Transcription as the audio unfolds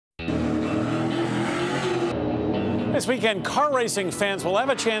This weekend, car racing fans will have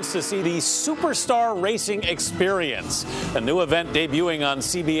a chance to see the Superstar Racing Experience, a new event debuting on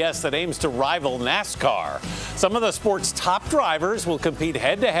CBS that aims to rival NASCAR. Some of the sport's top drivers will compete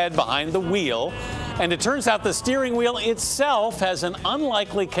head-to-head behind the wheel, and it turns out the steering wheel itself has an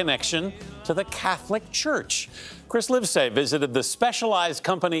unlikely connection to the Catholic Church. Chris Livesay visited the specialized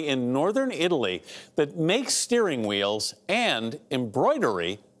company in northern Italy that makes steering wheels and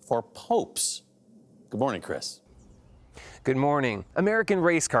embroidery for popes. Good morning, Chris. Good morning. American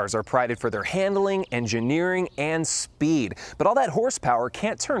race cars are prided for their handling, engineering, and speed. But all that horsepower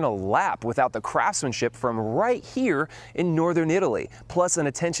can't turn a lap without the craftsmanship from right here in northern Italy, plus an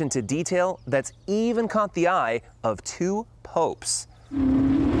attention to detail that's even caught the eye of two popes.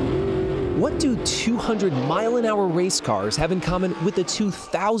 What do 200-mile-an-hour race cars have in common with the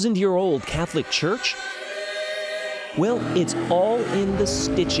 2,000-year-old Catholic Church? Well, it's all in the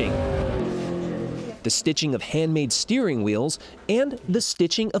stitching. The stitching of handmade steering wheels, and the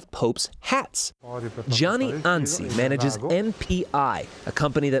stitching of popes' hats. Gianni Anzi manages MPI, a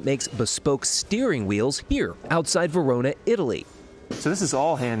company that makes bespoke steering wheels here outside Verona, Italy. So this is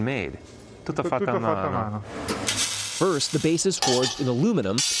all handmade. Tutta fatta a mano. First, the base is forged in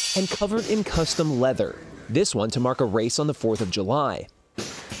aluminum and covered in custom leather. This one to mark a race on the 4th of July.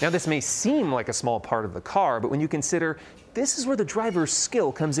 Now, this may seem like a small part of the car, but when you consider this is where the driver's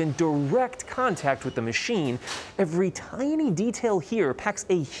skill comes in direct contact with the machine, every tiny detail here packs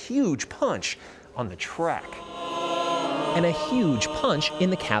a huge punch on the track. And a huge punch in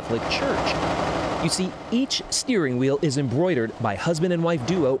the Catholic Church. You see, each steering wheel is embroidered by husband and wife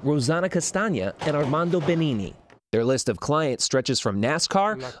duo Rosanna Castagna and Armando Benini. Their list of clients stretches from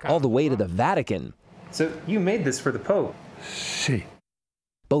NASCAR all the way to the Vatican. So you made this for the Pope? Si.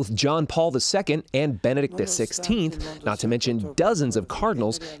 Both John Paul II and Benedict XVI, not to mention dozens of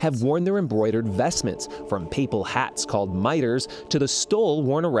cardinals, have worn their embroidered vestments, from papal hats called mitres to the stole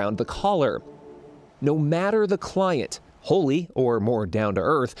worn around the collar. No matter the client, holy or more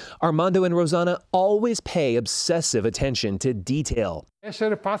down-to-earth, Armando and Rosanna always pay obsessive attention to detail.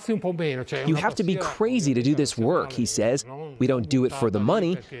 You have to be crazy to do this work, he says. We don't do it for the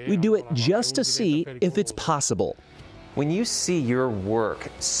money, we do it just to see if it's possible. When you see your work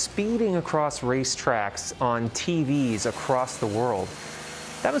speeding across racetracks on TVs across the world,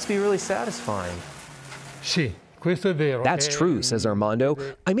 that must be really satisfying. That's true, says Armando.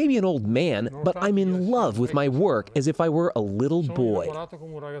 I may be an old man, but I'm in love with my work as if I were a little boy.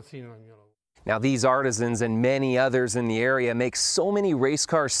 Now, these artisans and many others in the area make so many race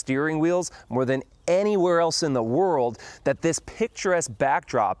car steering wheels, more than anywhere else in the world, that this picturesque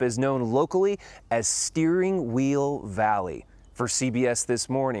backdrop is known locally as Steering Wheel Valley. For CBS This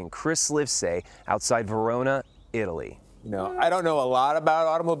Morning, Chris Livesay, outside Verona, Italy. You know, I don't know a lot about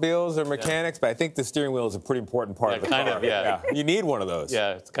automobiles or mechanics, but I think the steering wheel is a pretty important part of the car. Yeah. You need one of those.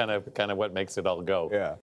 Yeah, it's kind of what makes it all go. Yeah.